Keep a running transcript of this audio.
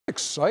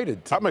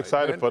excited tonight, I'm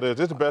excited for this.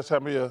 This is the best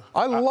time of year.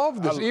 I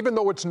love this, even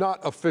though it's not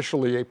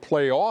officially a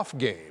playoff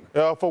game.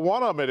 For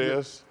one of them, it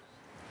is.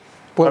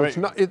 Well, it's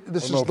not.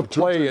 This is the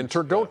play-in.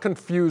 Don't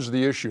confuse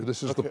the issue.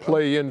 This is the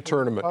play-in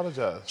tournament.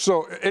 Apologize.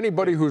 So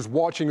anybody who's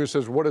watching who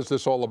says, "What is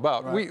this all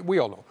about?" Right. We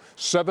all know.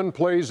 7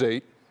 plays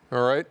 8.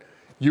 All right.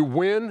 You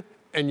win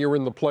and you're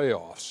in the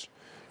playoffs.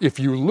 If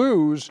you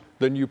lose,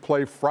 then you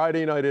play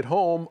Friday night at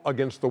home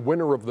against the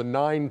winner of the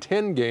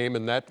 9-10 game,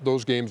 and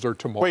those games are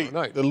tomorrow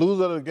night. The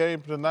loser of the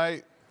game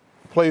tonight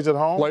plays at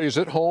home? Plays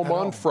at home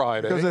on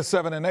Friday. Because they're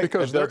 7 and 8.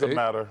 Because it doesn't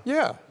matter.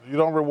 Yeah. You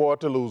don't reward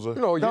the loser.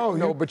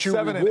 No, but you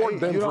reward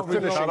them for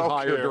finishing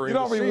higher during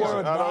the season. You don't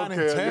reward 9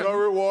 and 10. You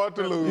don't reward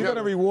the loser. You're going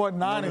to reward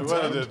 9 and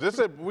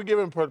 10. We give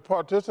them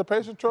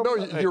participation trophy?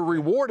 No, you're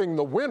rewarding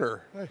the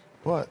winner.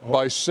 What?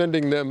 By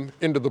sending them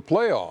into the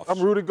playoffs. I'm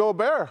Rudy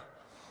Gobert.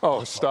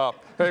 Oh, stop.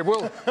 Hey,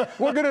 we'll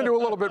get into a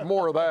little bit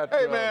more of that.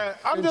 Hey, man,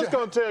 I'm just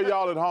going to tell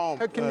y'all at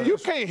home, you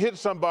can't hit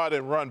somebody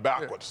and run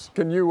backwards.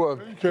 Can you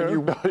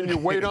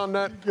wait on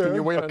that? Can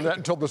you wait on that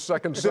until the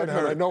second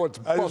segment? I know it's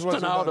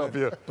busting out of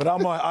you. But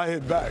I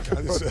hit back.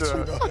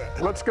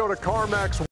 Let's go to CarMax.